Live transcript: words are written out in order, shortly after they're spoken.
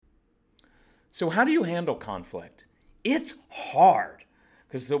So how do you handle conflict? It's hard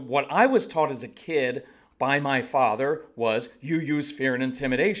because what I was taught as a kid by my father was you use fear and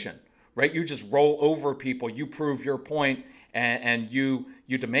intimidation, right? You just roll over people, you prove your point, and you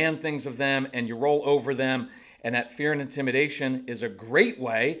demand things of them, and you roll over them. And that fear and intimidation is a great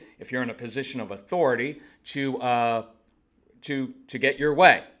way, if you're in a position of authority, to get your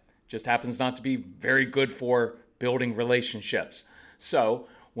way. Just happens not to be very good for building relationships. So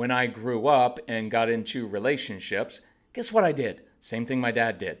when I grew up and got into relationships, guess what I did? Same thing my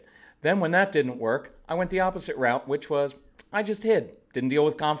dad did. Then when that didn't work, I went the opposite route, which was I just hid, didn't deal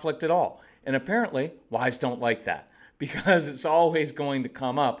with conflict at all. And apparently, wives don't like that because it's always going to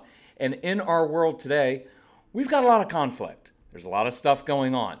come up. And in our world today, we've got a lot of conflict. There's a lot of stuff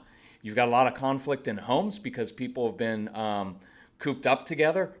going on. You've got a lot of conflict in homes because people have been cooped up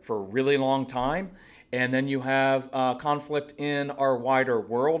together for a really long time. And then you have conflict in our wider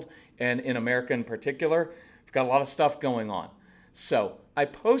world and in America in particular. We've got a lot of stuff going on. So I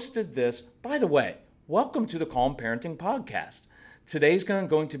posted this. By the way, welcome to the Calm Parenting Podcast. Today's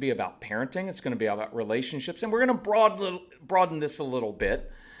going to be about parenting. It's going to be about relationships. And we're going to broaden this a little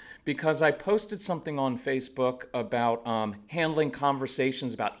bit because I posted something on Facebook about handling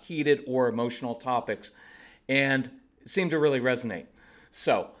conversations about heated or emotional topics. And it seemed to really resonate.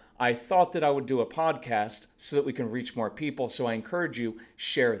 So I thought that I would do a podcast so that we can reach more people. So I encourage you,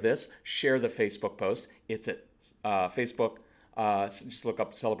 share this, share the Facebook post. It's at Facebook. Just look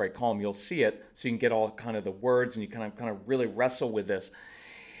up Celebrate Calm. You'll see it. So you can get all kind of the words and you kind of really wrestle with this.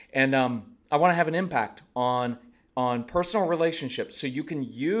 And I want to have an impact on personal relationships. So you can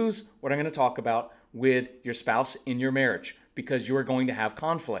use what I'm going to talk about with your spouse in your marriage because you are going to have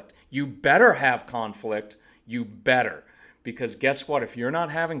conflict. You better have conflict. You better. Because guess what? If you're not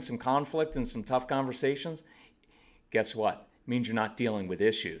having some conflict and some tough conversations, guess what? It means you're not dealing with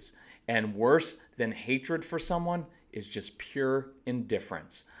issues. And worse than hatred for someone is just pure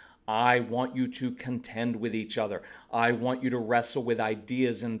indifference. I want you to contend with each other. I want you to wrestle with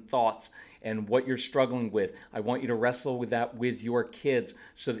ideas and thoughts and what you're struggling with. I want you to wrestle with that with your kids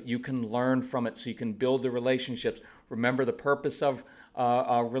so that you can learn from it, so you can build the relationships. Remember, the purpose of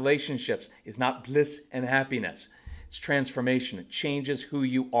relationships is not bliss and happiness. It's transformation. It changes who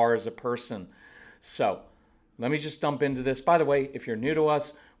you are as a person. So let me just dump into this. By the way, if you're new to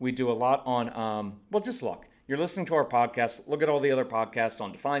us, we do a lot on, just look. You're listening to our podcast. Look at all the other podcasts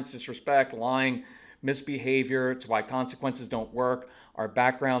on defiance, disrespect, lying, misbehavior. It's why consequences don't work. Our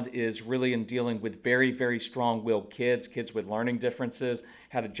background is really in dealing with very, very strong-willed kids with learning differences,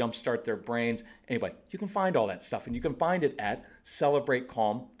 how to jumpstart their brains. Anyway, you can find all that stuff, and you can find it at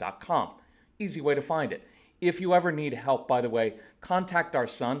celebratecalm.com. Easy way to find it. If you ever need help, by the way, contact our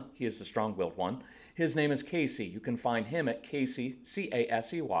son. He is the strong-willed one. His name is Casey. You can find him at Casey,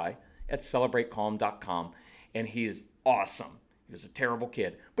 C-A-S-E-Y, at celebratecalm.com. And he is awesome. He was a terrible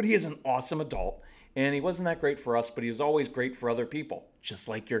kid, but he is an awesome adult. And he wasn't that great for us, but he was always great for other people, just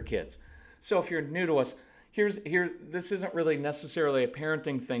like your kids. So if you're new to us, this isn't really necessarily a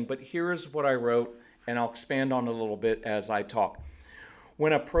parenting thing, but here's what I wrote, and I'll expand on it a little bit as I talk.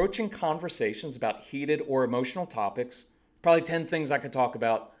 When approaching conversations about heated or emotional topics, probably 10 things I could talk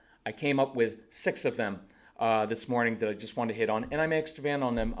about. I came up with 6 of them this morning that I just wanted to hit on, and I may expand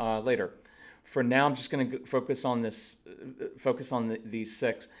on them later. For now, I'm just going to focus on these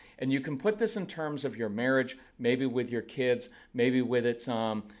 6. And you can put this in terms of your marriage, maybe with your kids, maybe with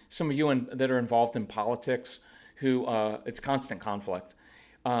some of you that are involved in politics, who it's constant conflict.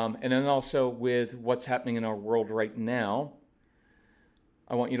 And then also with what's happening in our world right now.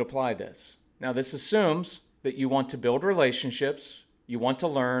 I want you to apply this. Now, this assumes that you want to build relationships, you want to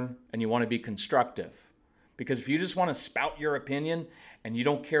learn, and you want to be constructive. Because if you just want to spout your opinion and you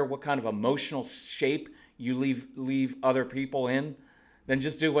don't care what kind of emotional shape you leave other people in, then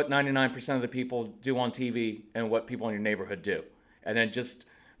just do what 99% of the people do on TV and what people in your neighborhood do. And then just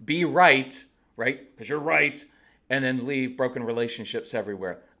be right? Because you're right, and then leave broken relationships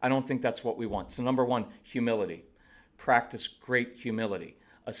everywhere. I don't think that's what we want. So number 1, humility. Practice great humility.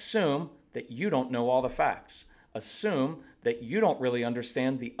 Assume that you don't know all the facts. Assume that you don't really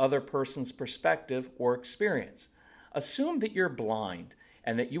understand the other person's perspective or experience. Assume that you're blind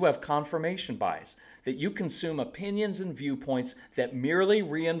and that you have confirmation bias, that you consume opinions and viewpoints that merely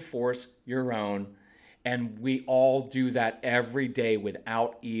reinforce your own, and we all do that every day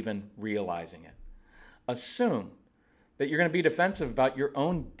without even realizing it. Assume that you're going to be defensive about your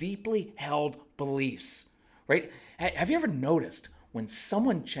own deeply held beliefs, right? Have you ever noticed when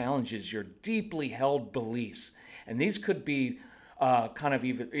someone challenges your deeply held beliefs, and these could be kind of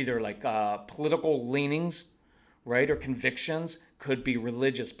either like political leanings, right, or convictions, could be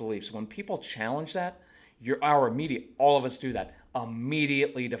religious beliefs. When people challenge that, our immediate, all of us do that,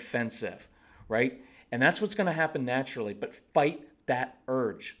 immediately defensive, right? And that's what's going to happen naturally, but fight that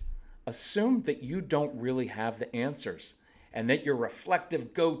urge. Assume that you don't really have the answers and that your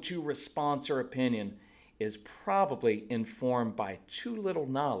reflective go-to response or opinion is probably informed by too little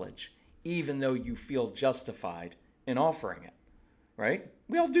knowledge, even though you feel justified in offering it, right?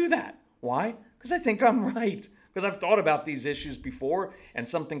 We all do that. Why? Because I think I'm right. Because I've thought about these issues before and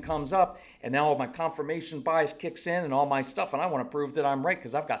something comes up and now my confirmation bias kicks in and all my stuff and I want to prove that I'm right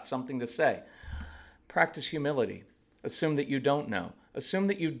because I've got something to say. Practice humility. Assume that you don't know. Assume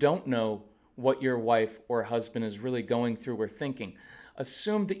that you don't know what your wife or husband is really going through or thinking.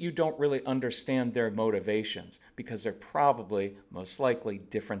 Assume that you don't really understand their motivations because they're probably, most likely,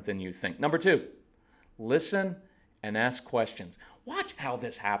 different than you think. Number 2, listen and ask questions. Watch how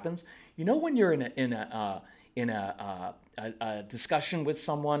this happens. You know when you're in a discussion with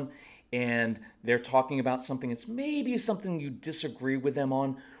someone and they're talking about something, it's maybe something you disagree with them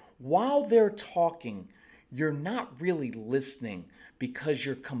on. While they're talking, you're not really listening because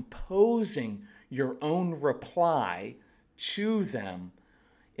you're composing your own reply to them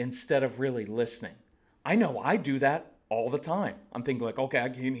instead of really listening. I know I do that all the time. I'm thinking like, okay, I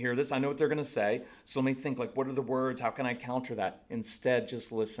can hear this. I know what they're going to say. So let me think like, what are the words? How can I counter that? Instead,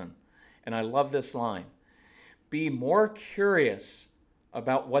 just listen. And I love this line. Be more curious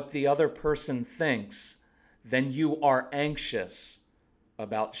about what the other person thinks than you are anxious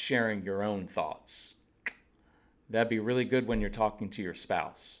about sharing your own thoughts. That'd be really good when you're talking to your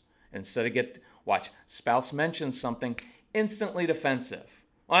spouse. Instead of spouse mentions something, instantly defensive.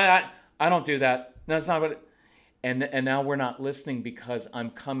 I don't do that. No, that's not what it, and now we're not listening because I'm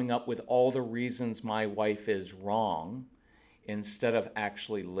coming up with all the reasons my wife is wrong instead of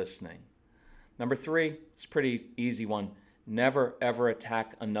actually listening. Number 3, it's a pretty easy one. Never ever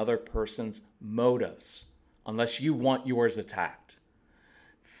attack another person's motives unless you want yours attacked.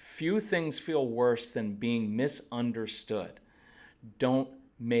 Few things feel worse than being misunderstood. Don't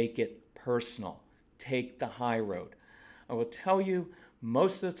make it personal. Take the high road. I will tell you,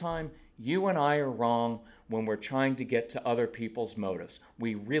 most of the time, you and I are wrong when we're trying to get to other people's motives.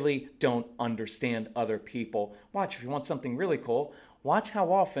 We really don't understand other people. Watch, if you want something really cool, watch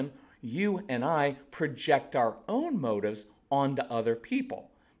how often you and I project our own motives onto other people.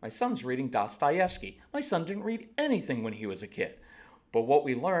 My son's reading Dostoevsky. My son didn't read anything when he was a kid. But what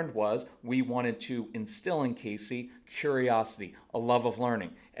we learned was we wanted to instill in Casey curiosity, a love of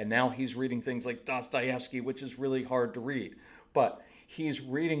learning. And now he's reading things like Dostoevsky, which is really hard to read. But he's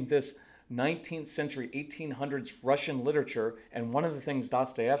reading this 19th century, 1800s Russian literature. And one of the things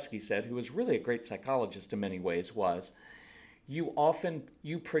Dostoevsky said, who was really a great psychologist in many ways, was you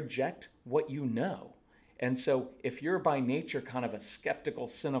project what you know. And so if you're by nature kind of a skeptical,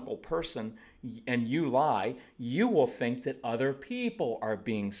 cynical person and you lie, you will think that other people are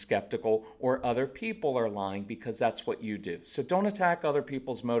being skeptical or other people are lying because that's what you do. So don't attack other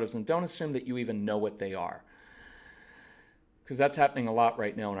people's motives and don't assume that you even know what they are. Because that's happening a lot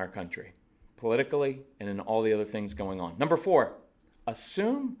right now in our country, politically and in all the other things going on. Number 4,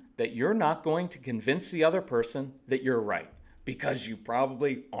 assume that you're not going to convince the other person that you're right because you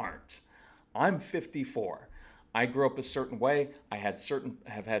probably aren't. I'm 54. I grew up a certain way. I have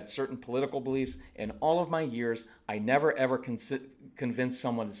had certain political beliefs. In all of my years, I never ever convinced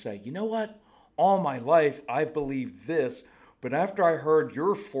someone to say, you know what? All my life, I've believed this, but after I heard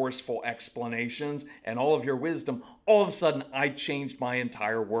your forceful explanations and all of your wisdom, all of a sudden I changed my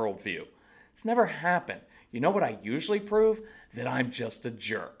entire worldview. It's never happened. You know what I usually prove? That I'm just a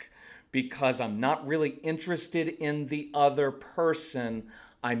jerk because I'm not really interested in the other person.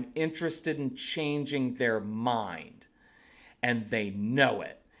 I'm interested in changing their mind. And they know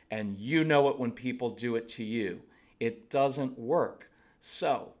it. And you know it when people do it to you. It doesn't work.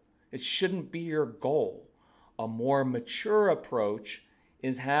 So it shouldn't be your goal. A more mature approach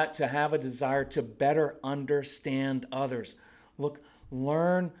is to have a desire to better understand others. Look,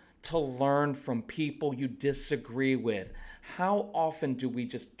 learn to learn from people you disagree with. How often do we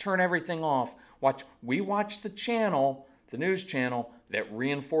just turn everything off? We watch the news channel that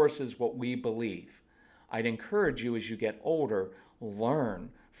reinforces what we believe. I'd encourage you as you get older, learn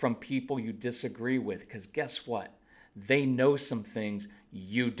from people you disagree with, because guess what? They know some things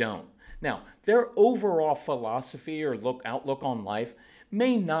you don't. Now, their overall philosophy or outlook on life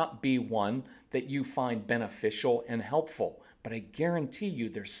may not be one that you find beneficial and helpful, but I guarantee you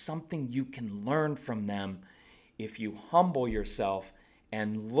there's something you can learn from them if you humble yourself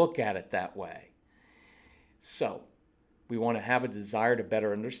and look at it that way. So, we want to have a desire to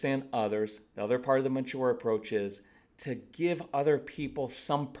better understand others. The other part of the mature approach is to give other people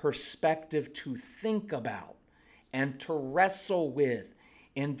some perspective to think about and to wrestle with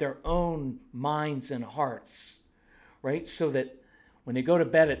in their own minds and hearts, right? So that when they go to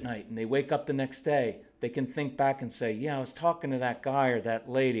bed at night and they wake up the next day, they can think back and say, yeah, I was talking to that guy or that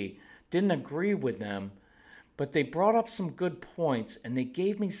lady, didn't agree with them, but they brought up some good points and they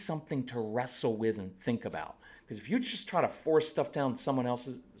gave me something to wrestle with and think about. Because if you just try to force stuff down someone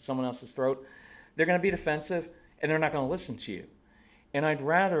else's throat, they're going to be defensive and they're not going to listen to you. And I'd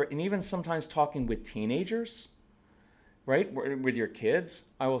rather, and even sometimes talking with teenagers, right, with your kids,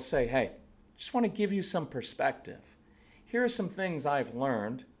 I will say, hey, just want to give you some perspective. Here are some things I've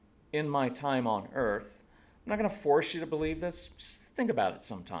learned in my time on earth. I'm not going to force you to believe this. Just think about it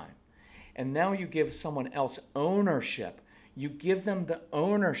sometime. And now you give someone else ownership. You give them the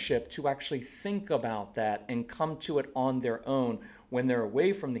ownership to actually think about that and come to it on their own when they're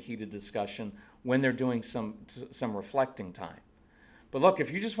away from the heated discussion, when they're doing some reflecting time. But look,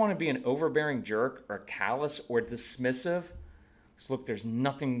 if you just want to be an overbearing jerk or callous or dismissive, because look, there's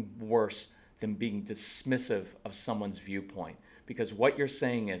nothing worse than being dismissive of someone's viewpoint, because what you're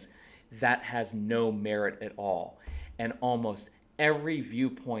saying is that has no merit at all. And almost every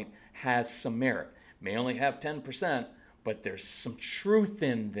viewpoint has some merit. May only have 10%, but there's some truth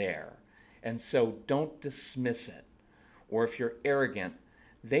in there. And so don't dismiss it. Or if you're arrogant,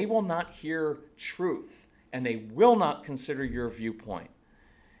 they will not hear truth and they will not consider your viewpoint.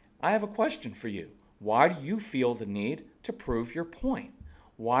 I have a question for you. Why do you feel the need to prove your point?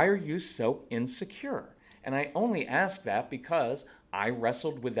 Why are you so insecure? And I only ask that because I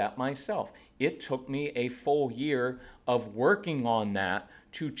wrestled with that myself. It took me a full year of working on that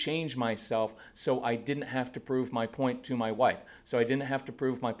to change myself so I didn't have to prove my point to my wife, so I didn't have to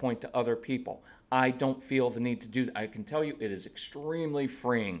prove my point to other people. I don't feel the need to do that. I can tell you it is extremely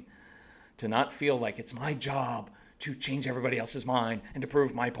freeing to not feel like it's my job to change everybody else's mind and to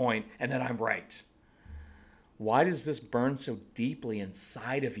prove my point and that I'm right. Why does this burn so deeply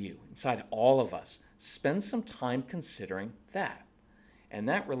inside of you, inside all of us? Spend some time considering that. And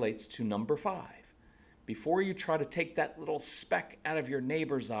that relates to number 5. Before you try to take that little speck out of your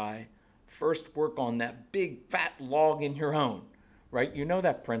neighbor's eye, first work on that big fat log in your own, right? You know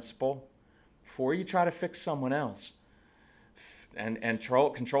that principle. Before you try to fix someone else and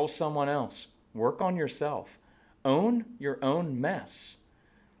control someone else, work on yourself. Own your own mess,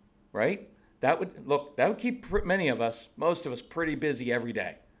 right? That would keep many of us, most of us, pretty busy every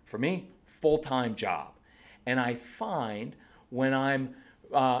day. For me, full-time job. And I find when I'm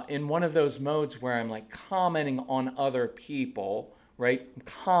in one of those modes where I'm like commenting on other people, right?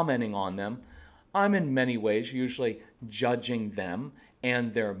 Commenting on them, I'm in many ways usually judging them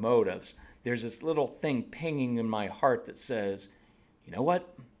and their motives. There's this little thing pinging in my heart that says, you know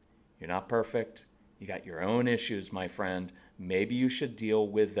what? You're not perfect. You got your own issues, my friend. Maybe you should deal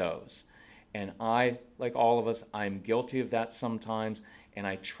with those. And I, like all of us, I'm guilty of that sometimes. And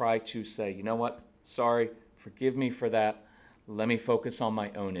I try to say, you know what? Sorry, forgive me for that. Let me focus on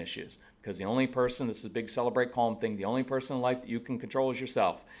my own issues. Because the only person, this is a big celebrate calm thing, the only person in life that you can control is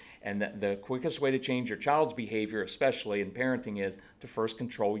yourself. And the quickest way to change your child's behavior, especially in parenting, is to first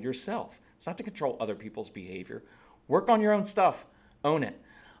control yourself. It's not to control other people's behavior. Work on your own stuff. Own it.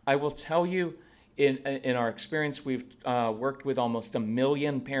 I will tell you, in our experience, we've worked with almost 1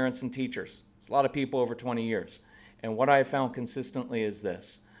 million parents and teachers. It's a lot of people over 20 years. And what I have found consistently is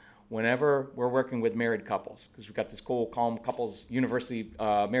this. Whenever we're working with married couples, because we've got this cool Calm Couples University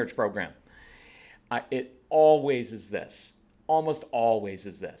marriage program, it always is this. Almost always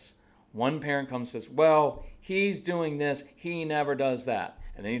is this. One parent comes and says, well, he's doing this, he never does that.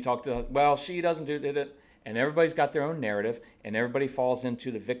 And then you talk to, well, she doesn't do it. And everybody's got their own narrative, and everybody falls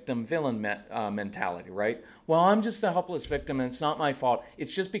into the victim-villain mentality, right? Well, I'm just a helpless victim, and it's not my fault.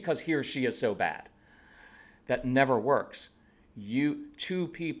 It's just because he or she is so bad. That never works. Two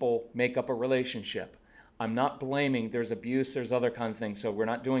people make up a relationship. I'm not blaming. There's abuse. There's other kind of things. So we're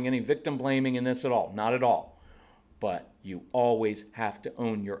not doing any victim blaming in this at all. Not at all. But you always have to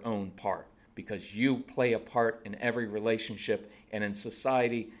own your own part, because you play a part in every relationship, and in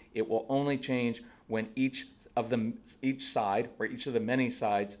society, it will only change when each side, or each of the many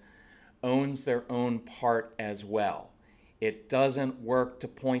sides, owns their own part as well. It doesn't work to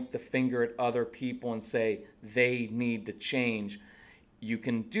point the finger at other people and say they need to change. You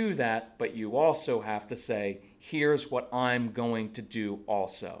can do that, but you also have to say, here's what I'm going to do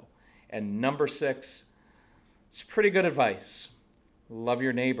also. And number 6, it's pretty good advice. Love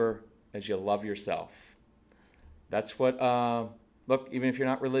your neighbor as you love yourself. That's what, look, even if you're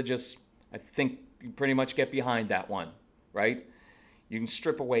not religious, I think you pretty much get behind that one, right? You can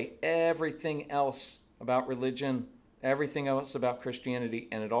strip away everything else about religion everything else about Christianity,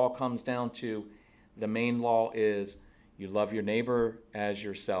 and it all comes down to the main law is you love your neighbor as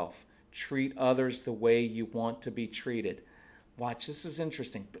yourself. Treat others the way you want to be treated. Watch, this is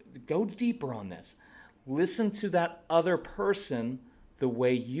interesting. But go deeper on this. Listen to that other person the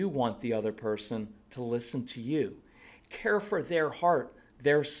way you want the other person to listen to you. Care for their heart,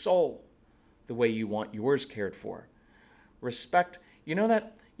 their soul, the way you want yours cared for. Respect,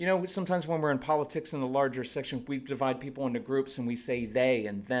 sometimes when we're in politics in the larger section, we divide people into groups and we say they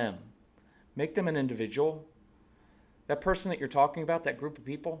and them. Make them an individual. That person that you're talking about, that group of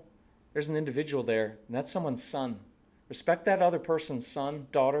people, there's an individual there, and that's someone's son. Respect that other person's son,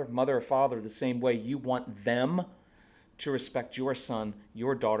 daughter, mother, or father the same way you want them to respect your son,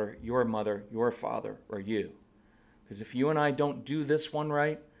 your daughter, your mother, your father, or you. Because if you and I don't do this one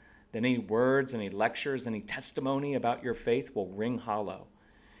right, then any words, any lectures, any testimony about your faith will ring hollow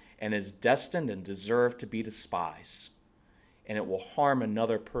and is destined and deserved to be despised. And it will harm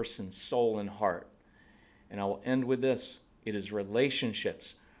another person's soul and heart. And I will end with this. It is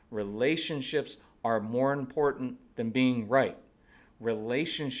relationships. Relationships are more important than being right.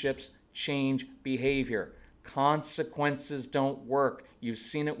 Relationships change behavior. Consequences don't work. You've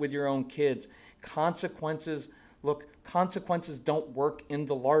seen it with your own kids. Consequences don't work in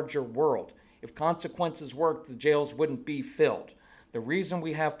the larger world. If consequences worked, the jails wouldn't be filled. The reason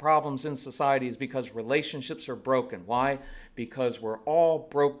we have problems in society is because relationships are broken. Why? Because we're all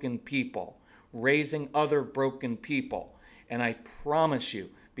broken people, raising other broken people. And I promise you,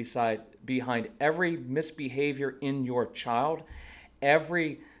 behind every misbehavior in your child,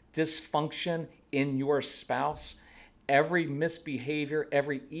 every dysfunction in your spouse, every misbehavior,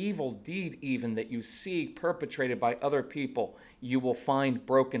 every evil deed even that you see perpetrated by other people, you will find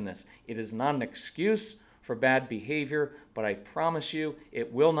brokenness. It is not an excuse for bad behavior, but I promise you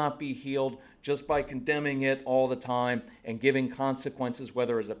it will not be healed just by condemning it all the time and giving consequences,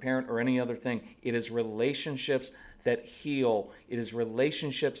 whether as a parent or any other thing. It is relationships that heal. It is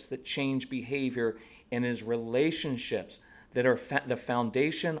relationships that change behavior, and it is relationships that are the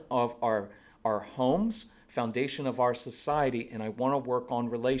foundation of our homes, foundation of our society, and I want to work on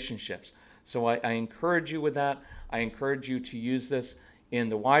relationships. So I encourage you with that. I encourage you to use this in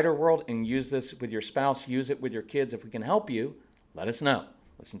the wider world and use this with your spouse, use it with your kids. If we can help you, let us know.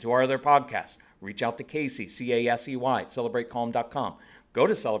 Listen to our other podcasts. Reach out to Casey, C-A-S-E-Y, at CelebrateCalm.com. Go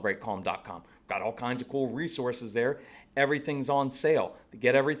to CelebrateCalm.com. Got all kinds of cool resources there. Everything's on sale. The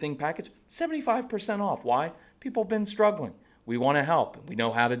Get Everything package, 75% off. Why? People have been struggling. We want to help. We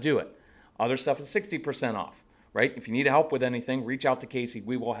know how to do it. Other stuff is 60% off, right? If you need help with anything, reach out to Casey.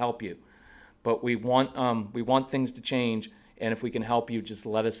 We will help you. But we want things to change, and if we can help you, just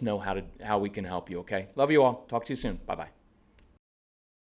let us know how we can help you, okay? Love you all. Talk to you soon. Bye-bye.